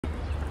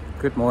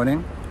Good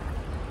morning.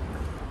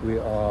 We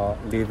are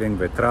leaving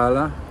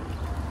Vetralla.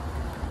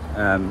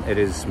 It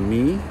is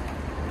me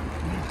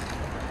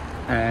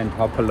and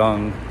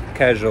Hopalong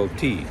Casual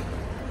Tea.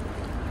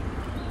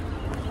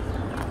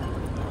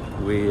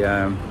 We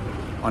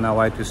on our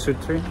way to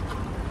Sutri,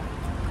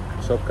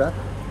 Soka.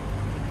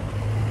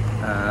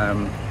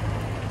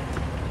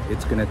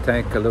 It's going to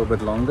take a little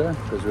bit longer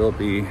because we'll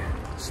be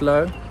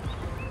slow.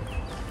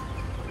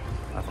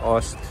 I've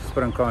asked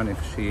Sprinkan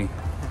if she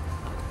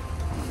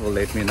will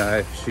let me know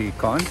if she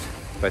can't,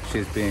 but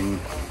she's being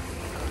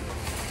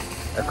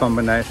a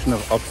combination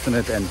of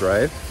obstinate and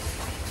brave,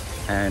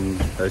 and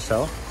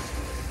herself,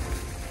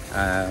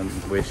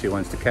 where she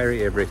wants to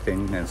carry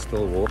everything and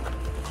still walk.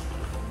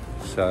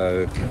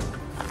 So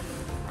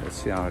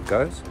let's see how it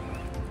goes.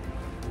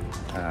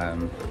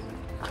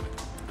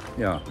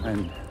 Yeah,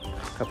 and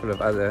a couple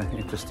of other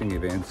interesting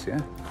events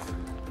here,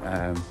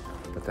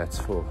 but that's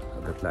for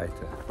a bit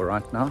later. For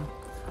right now,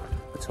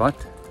 it's hot.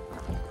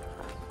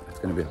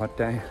 It's going to be a hot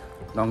day,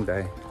 long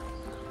day,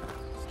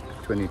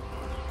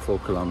 24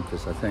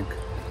 kilometers I think,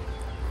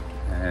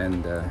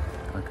 and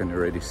I can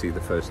already see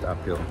the first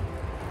uphill.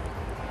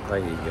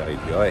 Ay, ay,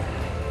 ay.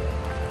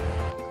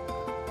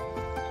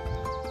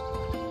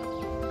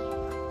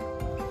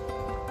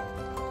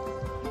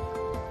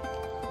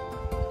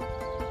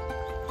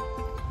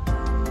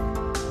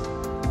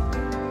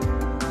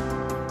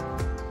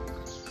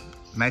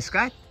 My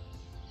skat,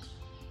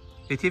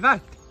 weet jy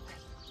wat?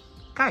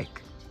 Kyk.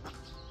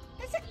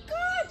 Is 'n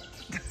kat.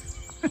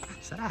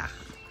 Dis reg.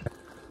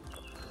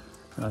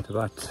 Right,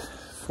 about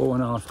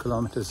 4.5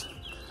 kilometers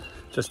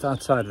just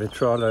outside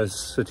Vetralla's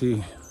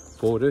city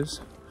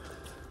borders.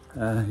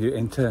 You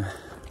enter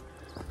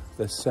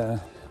this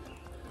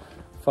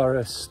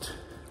forest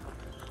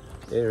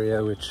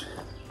area, which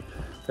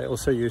they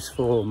also use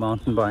for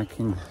mountain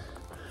biking.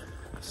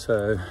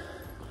 So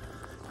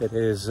it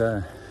is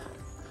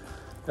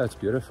that's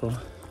beautiful.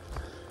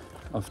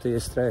 After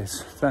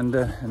yesterday's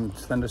thunder and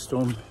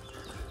thunderstorm,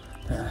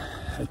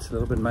 it's a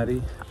little bit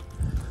muddy,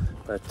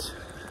 but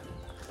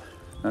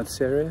not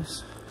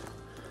serious.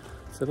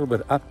 It's a little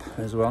bit up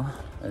as well,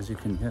 as you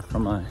can hear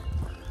from my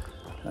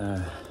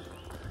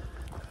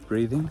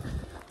breathing,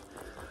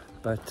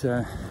 but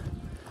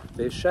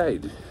there's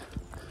shade,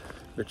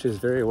 which is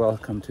very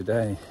welcome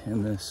today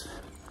in this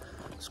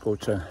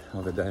scorcher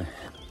of a day.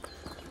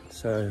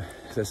 So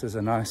this is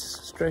a nice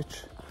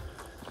stretch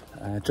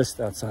just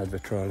outside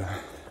Vetralla.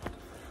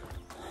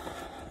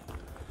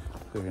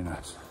 Very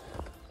nice.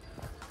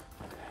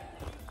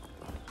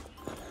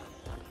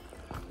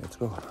 Let's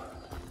go.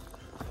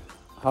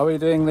 How are we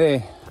doing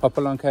there,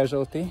 Hopalong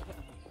Casualty?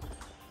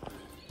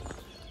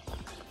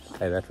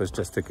 Hey, that was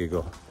just a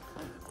giggle.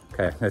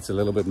 Okay, that's a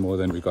little bit more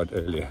than we got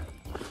earlier.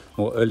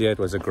 More earlier it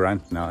was a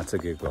grunt, now it's a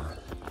giggle.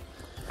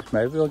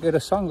 Maybe we'll get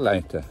a song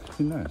later,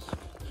 who knows?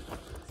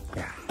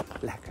 Yeah,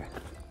 lekker.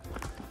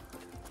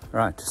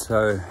 Right,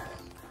 so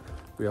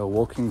we are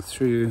walking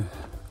through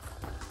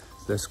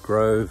this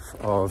grove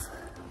of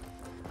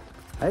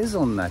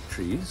hazelnut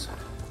trees.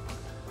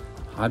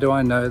 How do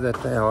I know that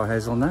they are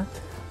hazelnut?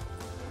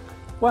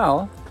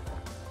 Well,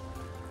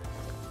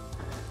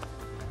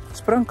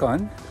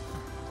 Sprinkan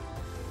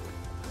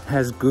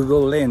has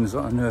Google Lens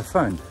on her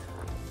phone.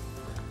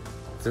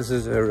 This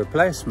is a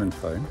replacement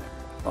phone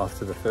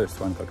after the first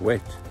one got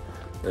wet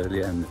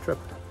earlier in the trip,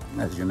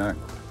 as you know.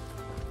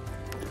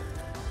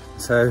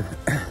 So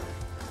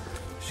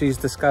she's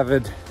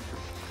discovered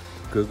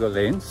Google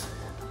Lens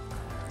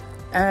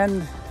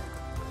and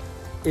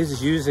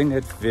is using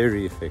it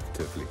very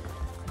effectively.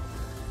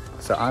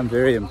 So I'm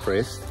very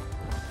impressed.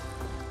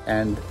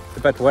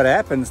 But what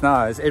happens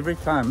now is every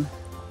time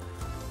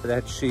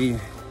that she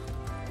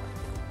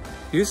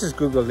uses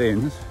Google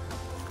Lens,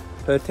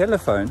 her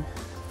telephone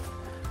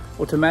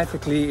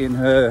automatically in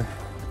her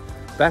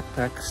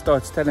backpack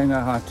starts telling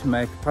her how to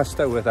make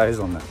pasta with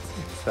hazelnuts.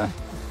 So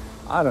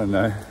I don't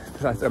know,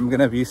 I'm going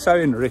to be so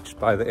enriched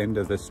by the end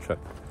of this trip.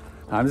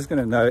 I'm just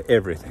going to know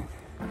everything.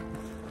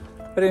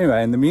 But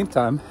anyway, in the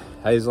meantime,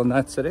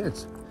 hazelnuts it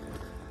is.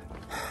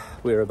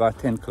 We're about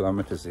 10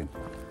 kilometers in.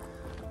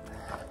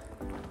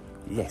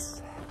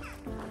 Yes,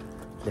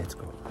 let's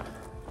go.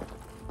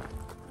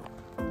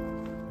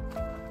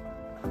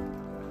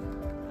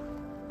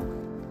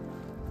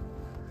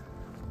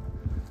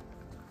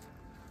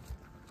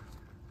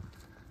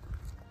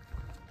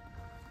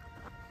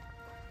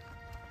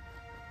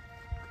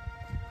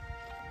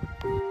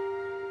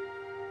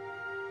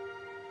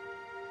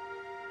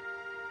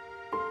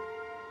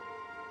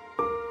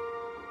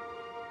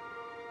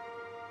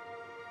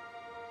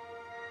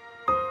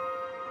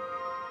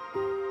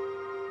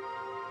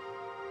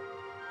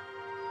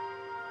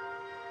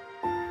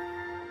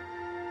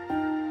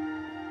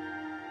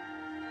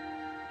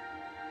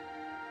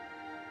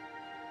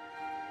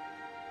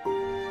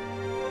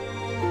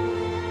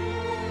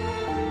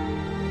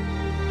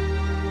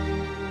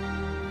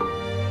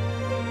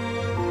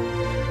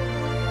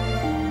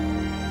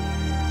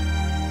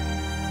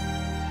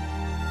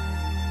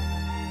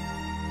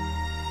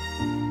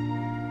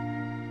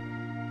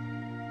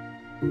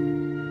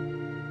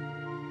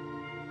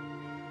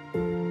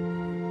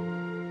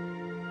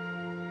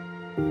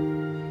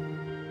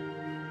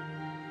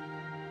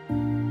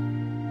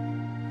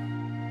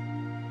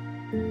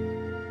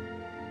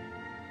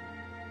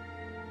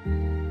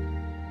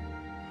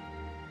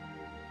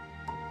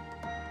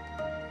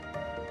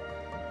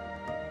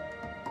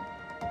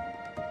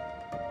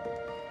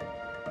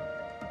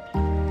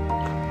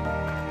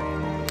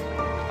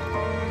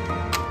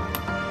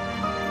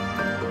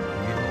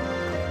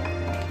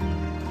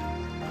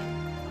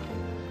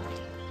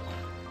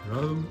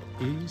 Rome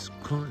is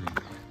calling.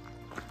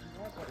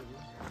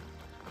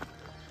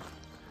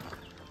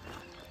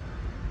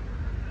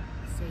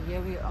 So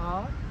here we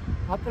are,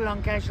 hop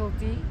along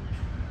casualty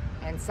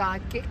and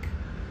sidekick,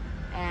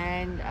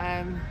 and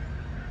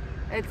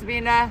it's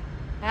been a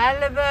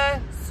hell of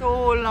a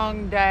so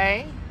long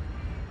day.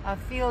 I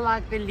feel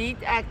like the lead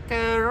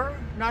actor,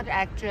 not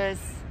actress,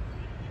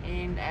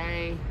 in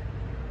a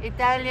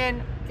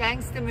Italian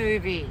gangster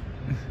movie.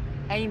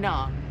 I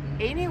know.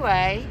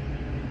 Anyway,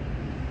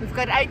 we've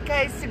got 8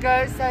 k's to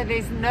go, so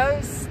there's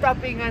no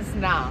stopping us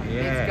now.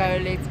 Yeah. Let's go,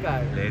 let's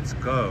go. Let's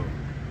go.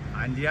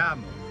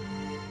 Andiamo.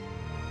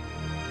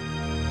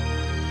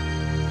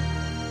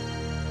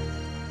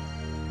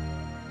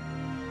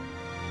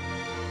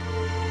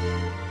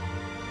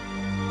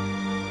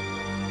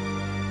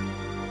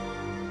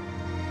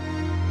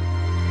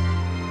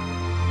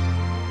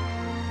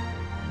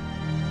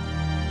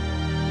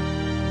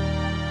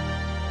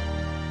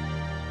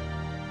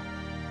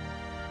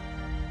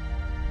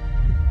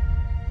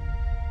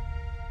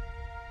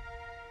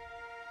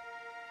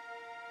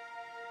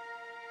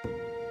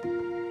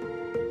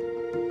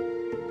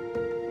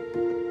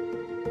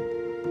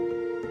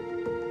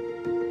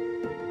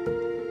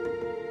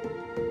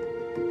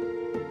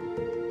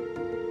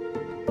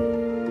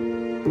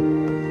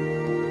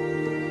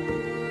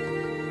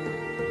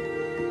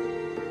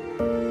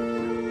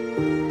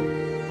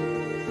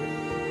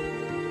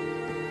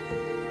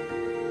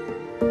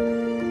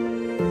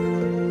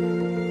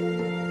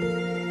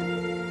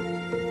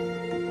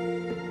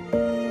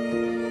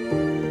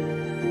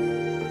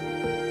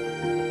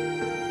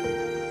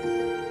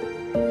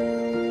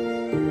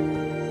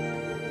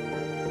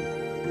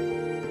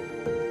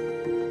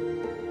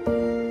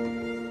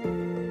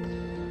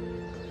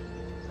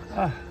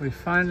 Oh, we're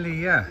finally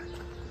here.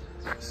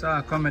 So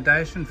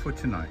accommodation for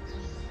tonight.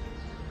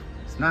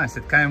 It's nice.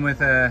 It came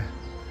with a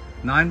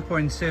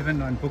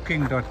 9.7 on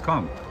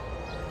booking.com.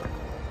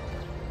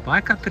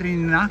 By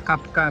Caprina,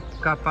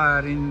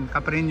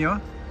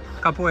 Caprino,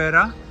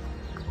 Capoeira.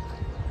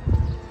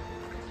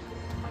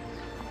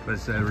 It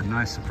was a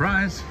nice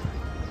surprise.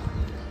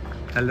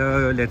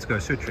 Hello, let's go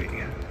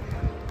Sutri.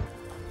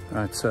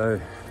 Right, so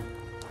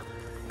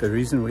the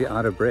reason we're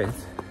out of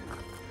breath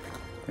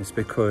is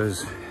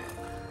because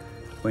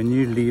when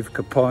you leave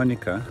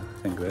Caponica,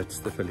 I think that's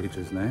the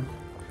village's name,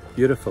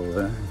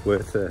 beautiful,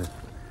 worth a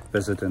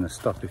visit and a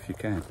stop if you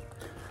can.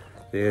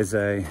 There's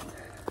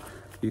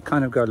you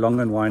kind of go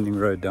long and winding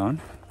road down,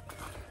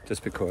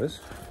 just because,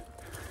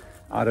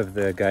 out of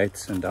the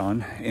gates and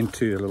down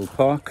into a little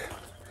park,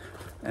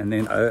 and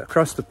then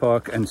across the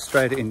park and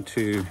straight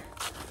into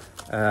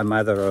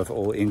mother of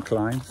all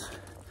inclines.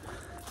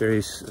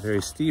 Very,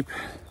 very steep,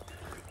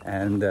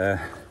 and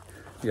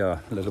yeah,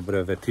 a little bit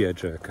of a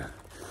tearjerker.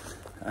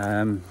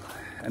 And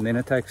then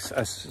it takes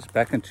us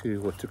back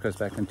into what took us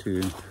back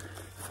into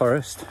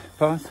forest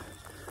path,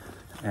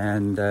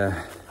 and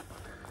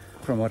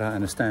from what I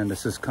understand,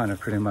 this is kind of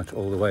pretty much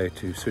all the way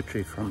to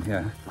Sutri from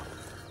here.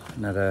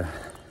 Another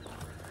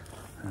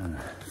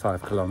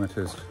 5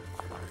 kilometers.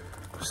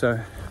 So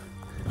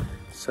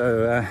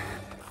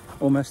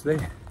almost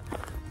there.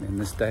 Then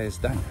this day is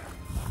done.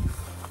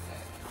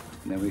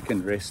 And then we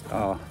can rest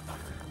our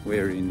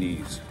weary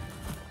knees.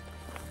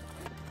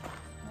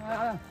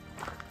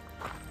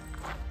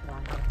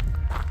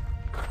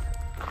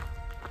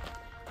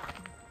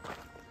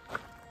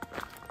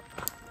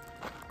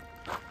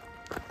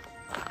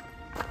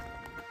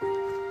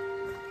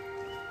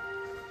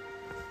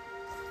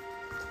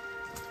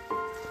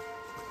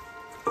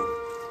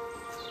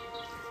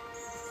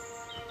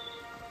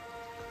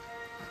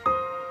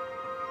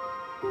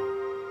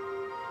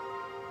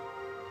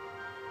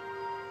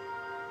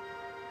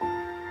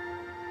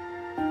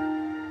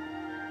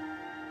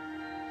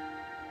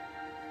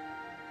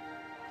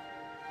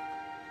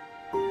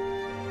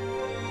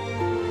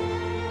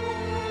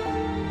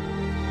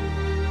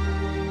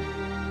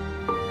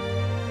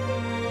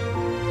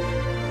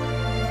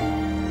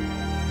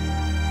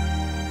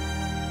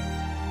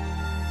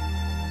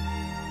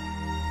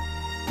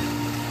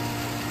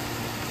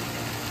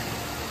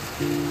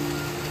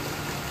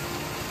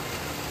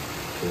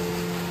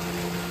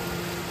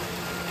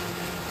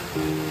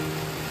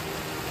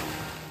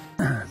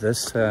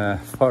 This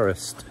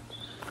forest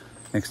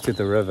next to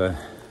the river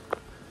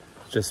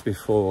just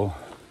before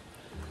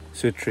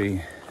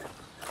Sutri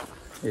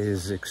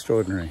is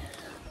extraordinary.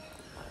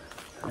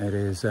 It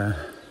is there's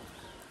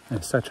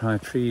such high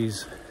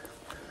trees,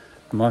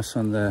 moss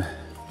on the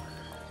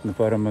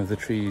bottom of the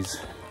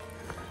trees,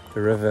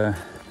 the river.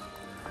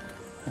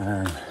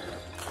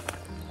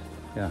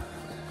 Yeah,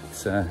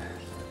 it's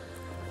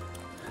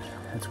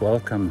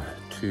welcome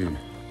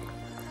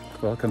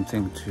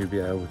thing to be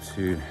able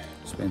to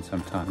spend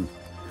some time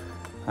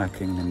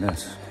hiking in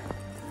this.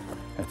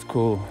 It's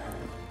cool.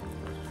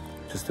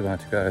 Just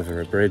about to go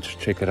over a bridge.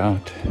 Check it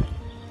out.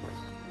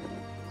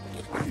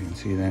 You can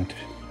see that.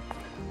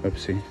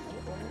 Oopsie.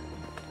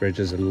 Bridge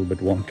is a little bit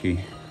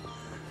wonky.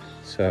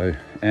 So,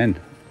 and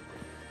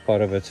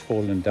part of it's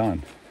fallen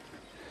down.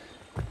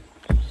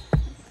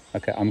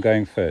 Okay, I'm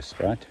going first,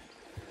 right?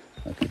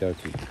 Okie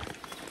dokie.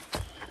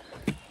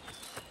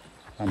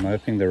 I'm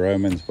hoping the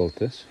Romans built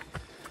this.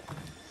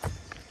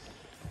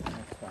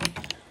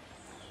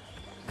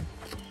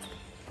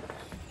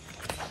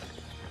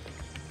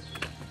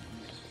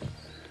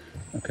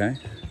 Okay,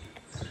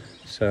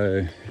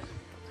 so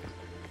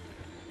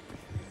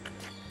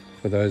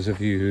for those of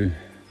you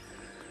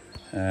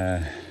who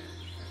are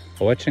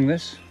watching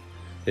this,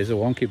 there's a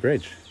wonky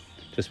bridge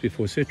just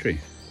before Sutri.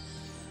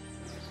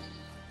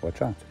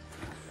 Watch out.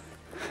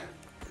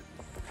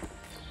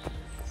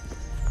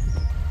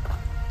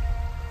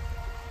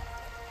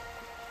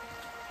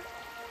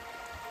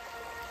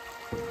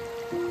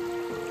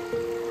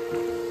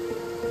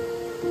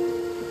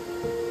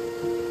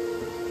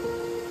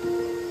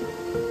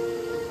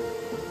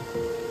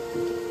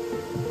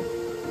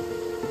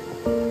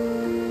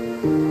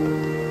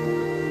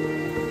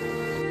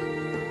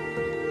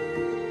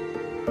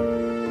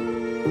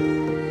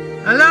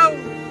 Hello,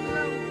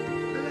 hello,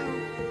 hello,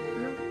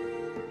 hello.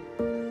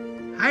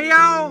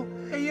 Heyo,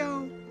 heyo.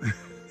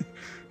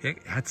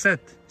 That's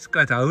it. It's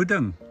got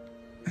houding.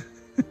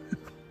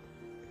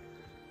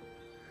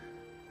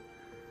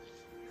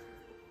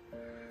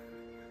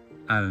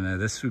 I don't know,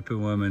 this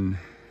superwoman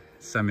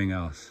is something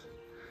else.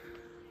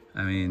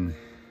 I mean,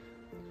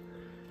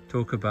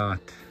 talk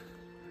about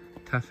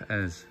tough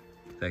as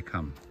they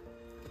come.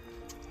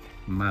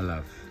 My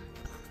love.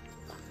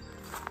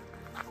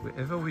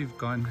 Wherever we've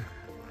gone,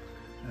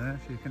 I don't know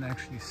if you can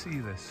actually see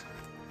this,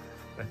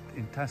 but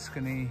in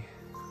Tuscany,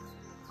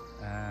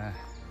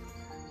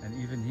 and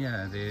even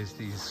here, there's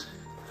these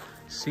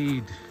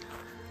seed,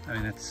 I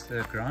mean,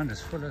 the ground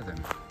is full of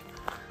them,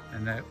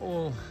 and they're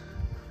all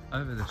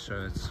over the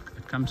show.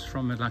 It comes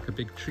from like a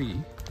big tree,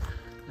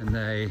 and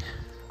they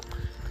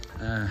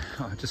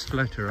just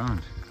float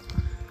around,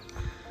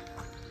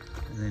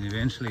 and then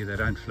eventually they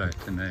don't float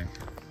and they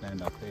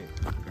land up there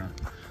on the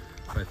ground.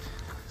 But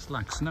it's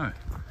like snow,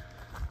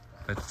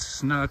 but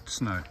snow.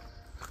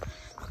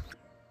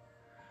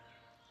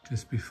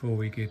 Just before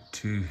we get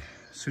to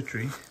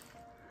Sutri,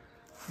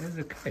 there's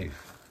a cave.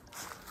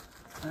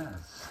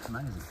 That's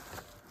amazing.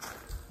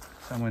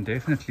 Someone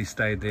definitely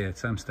stayed there at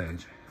some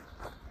stage.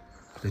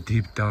 The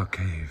deep dark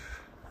cave.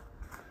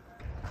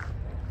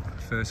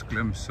 First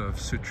glimpse of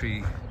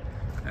Sutri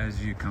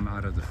as you come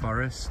out of the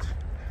forest.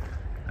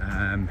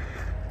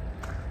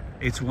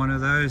 It's one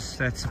of those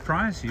that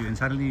surprise you and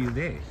suddenly you're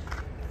there,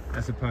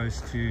 as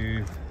opposed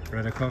to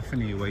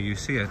Radicofani where you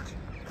see it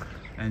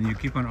and you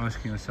keep on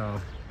asking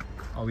yourself,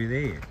 are we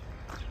there yet?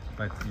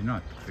 But you're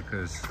not,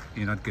 because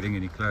you're not getting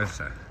any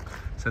closer.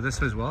 So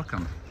this was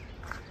welcome,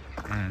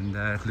 and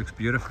it looks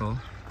beautiful,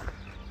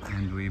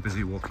 and we're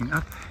busy walking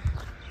up,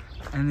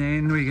 and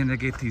then we're gonna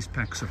get these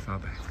packs of our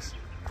bags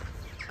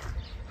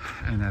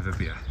and have a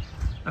beer,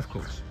 of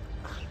course.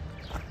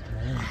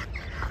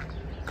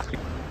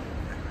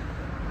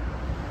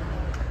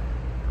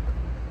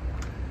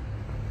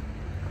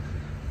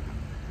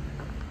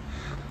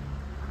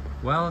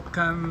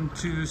 Welcome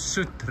to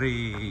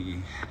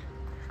Sutri.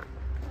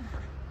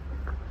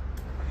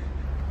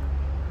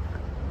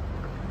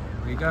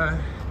 Here we go,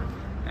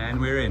 and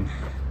we're in.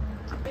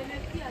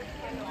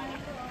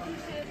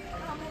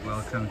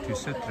 Welcome to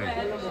Sutri.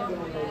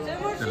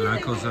 The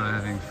locals are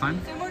having fun.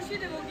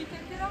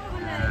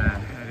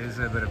 It is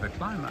a bit of a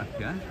climb up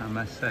here, I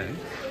must say.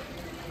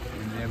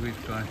 And there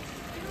we've got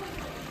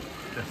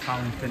the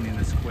fountain in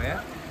the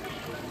square.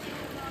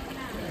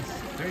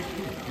 Yes, very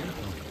cute,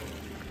 beautiful.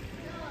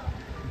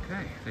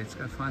 Okay, let's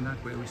go find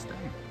out where we're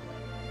staying.